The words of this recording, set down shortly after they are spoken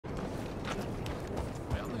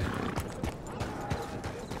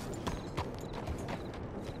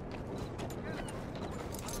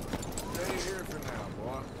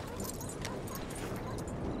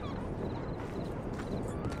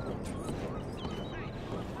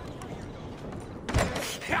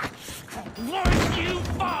Was you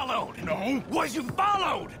followed? No. Was you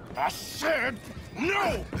followed? I said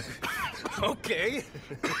no! Okay.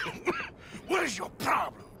 What is your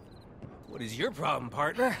problem? What is your problem,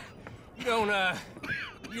 partner? You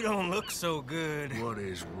don't look so good. What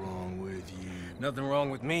is wrong with you? Nothing wrong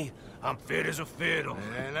with me. I'm fit as a fiddle.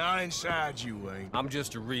 And not inside you ain't. I'm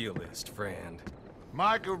just a realist, friend.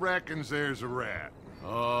 Micah reckons there's a rat.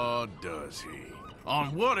 Oh, does he?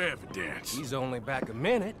 On what evidence? He's only back a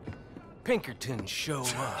minute. Pinkerton show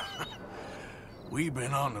up. We've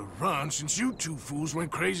been on the run since you two fools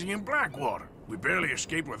went crazy in Blackwater. We barely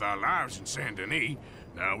escaped with our lives in Saint Denis.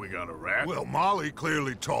 Now we got a rat. Well, Molly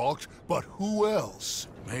clearly talked, but who else?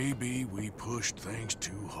 Maybe we pushed things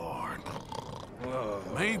too hard.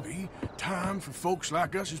 Maybe time for folks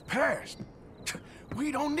like us is past.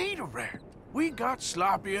 We don't need a rat. We got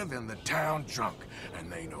sloppier than the town drunk,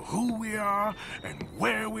 and they know who we are, and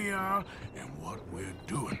where we are, and what we're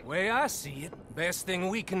doing. Way I see it, best thing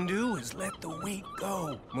we can do is let the wheat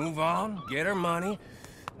go. Move on, get our money,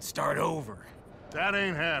 and start over. That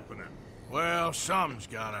ain't happening. Well, something's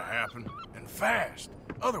gotta happen, and fast.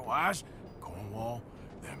 Otherwise, Cornwall,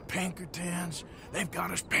 them Pinkertons, they've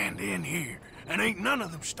got us penned in here, and ain't none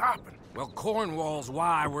of them stopping. Well, Cornwall's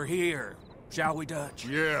why we're here. Shall we, Dutch?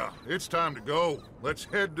 Yeah, it's time to go. Let's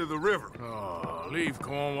head to the river. Oh, leave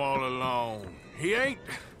Cornwall alone. He ain't...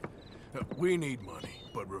 We need money,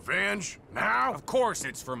 but revenge, now? Of course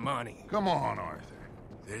it's for money. Come on, Arthur.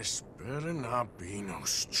 This better not be no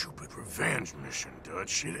stupid revenge mission,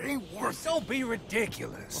 Dutch. It ain't worth it. Don't be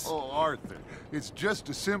ridiculous. Oh, Arthur, it's just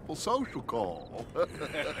a simple social call.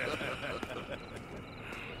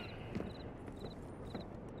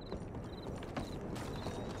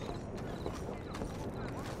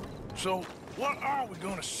 So, what are we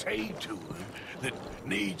gonna say to him that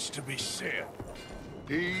needs to be said?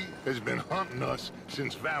 He has been hunting us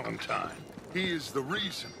since Valentine. He is the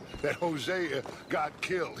reason that Hosea got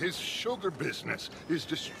killed. His sugar business is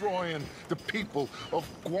destroying the people of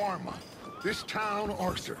Guarma. This town,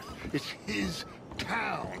 Arthur, it's his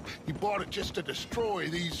town. He bought it just to destroy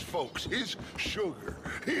these folks. His sugar,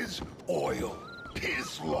 his oil,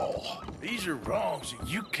 his law. These are wrongs that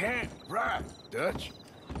you can't right, Dutch.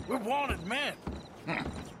 We're wanted men.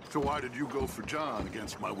 So why did you go for John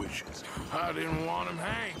against my wishes? I didn't want him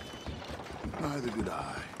hanged. Neither did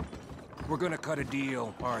I. We're gonna cut a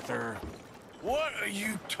deal, Arthur. What are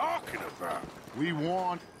you talking about? We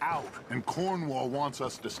want out, and Cornwall wants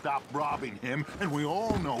us to stop robbing him, and we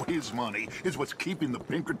all know his money is what's keeping the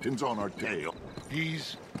Pinkertons on our tail.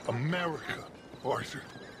 He's America, Arthur,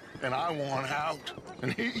 and I want out,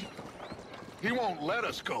 and he won't let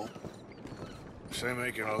us go. This ain't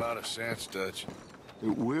making a lot of sense, Dutch.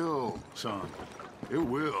 It will, son. It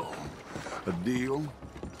will. A deal,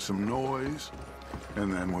 some noise,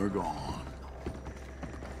 and then we're gone.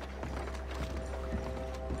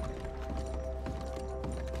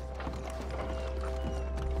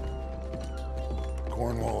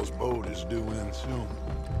 Cornwall's boat is due in soon.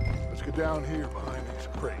 Let's get down here behind these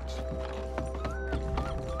crates.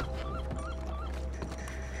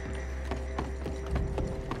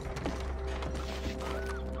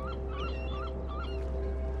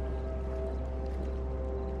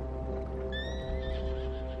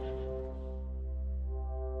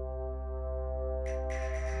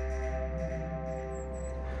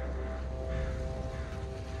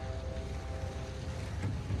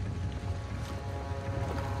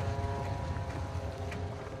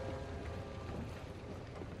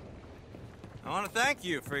 I want to thank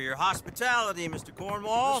you for your hospitality, Mr.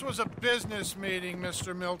 Cornwall. This was a business meeting,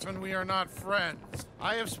 Mr. Milton. We are not friends.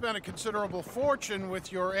 I have spent a considerable fortune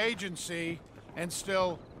with your agency, and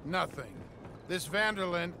still nothing. This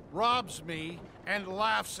Vanderlyn robs me and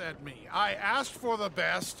laughs at me. I asked for the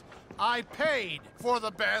best. I paid for the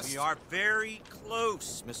best. We are very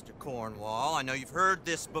close, Mr. Cornwall. I know you've heard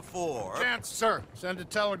this before. Chance, sir. Send a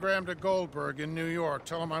telegram to Goldberg in New York.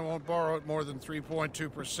 Tell him I won't borrow it more than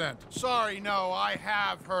 3.2%. Sorry, no, I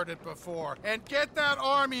have heard it before. And get that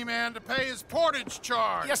army man to pay his portage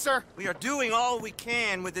charge. Yes, sir. We are doing all we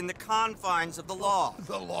can within the confines of the law.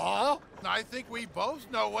 The law? I think we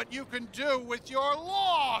both know what you can do with your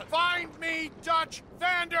law. Find me Dutch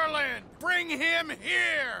Vanderlyn. Bring him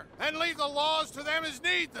here and leave the laws to them as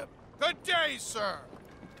need them. Good day, sir.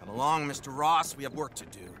 Come along, Mr. Ross. We have work to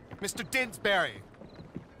do. Mr. Didsbury.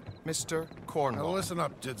 Mr. Cornwall. Now listen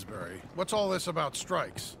up, Didsbury. What's all this about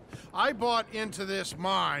strikes? I bought into this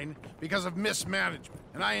mine because of mismanagement,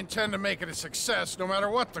 and I intend to make it a success no matter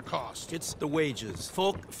what the cost. It's the wages.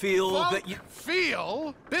 Folk feel that you...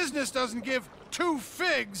 Feel? Business doesn't give two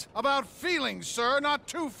figs about feelings, sir, not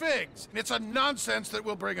two figs. It's a nonsense that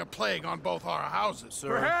will bring a plague on both our houses, sir.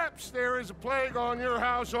 Perhaps there is a plague on your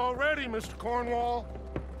house already, Mr. Cornwall.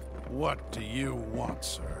 What do you want,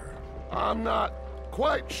 sir? I'm not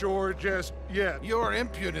quite sure just yet. Your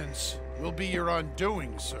impudence will be your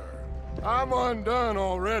undoing, sir. I'm undone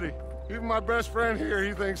already. Even my best friend here,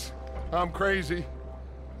 he thinks I'm crazy.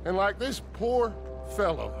 And like this poor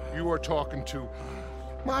fellow you are talking to,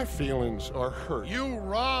 my feelings are hurt. You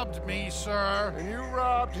robbed me, sir. And you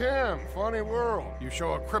robbed him. Funny world. You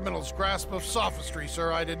show a criminal's grasp of sophistry,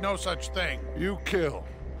 sir. I did no such thing. You kill.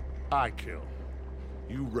 I kill.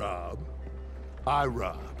 You rob. I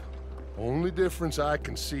rob. Only difference I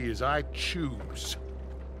can see is I choose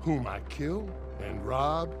whom I kill and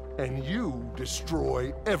rob, and you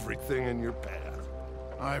destroy everything in your path.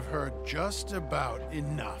 I've heard just about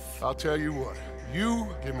enough. I'll tell you what. You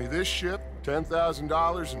give me this ship,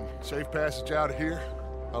 $10,000, and safe passage out of here,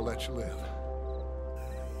 I'll let you live.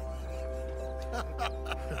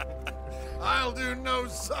 I'll do no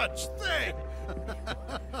such thing.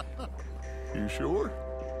 You sure?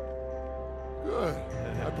 Good.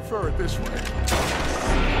 I prefer it this way.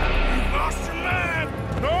 You lost your man!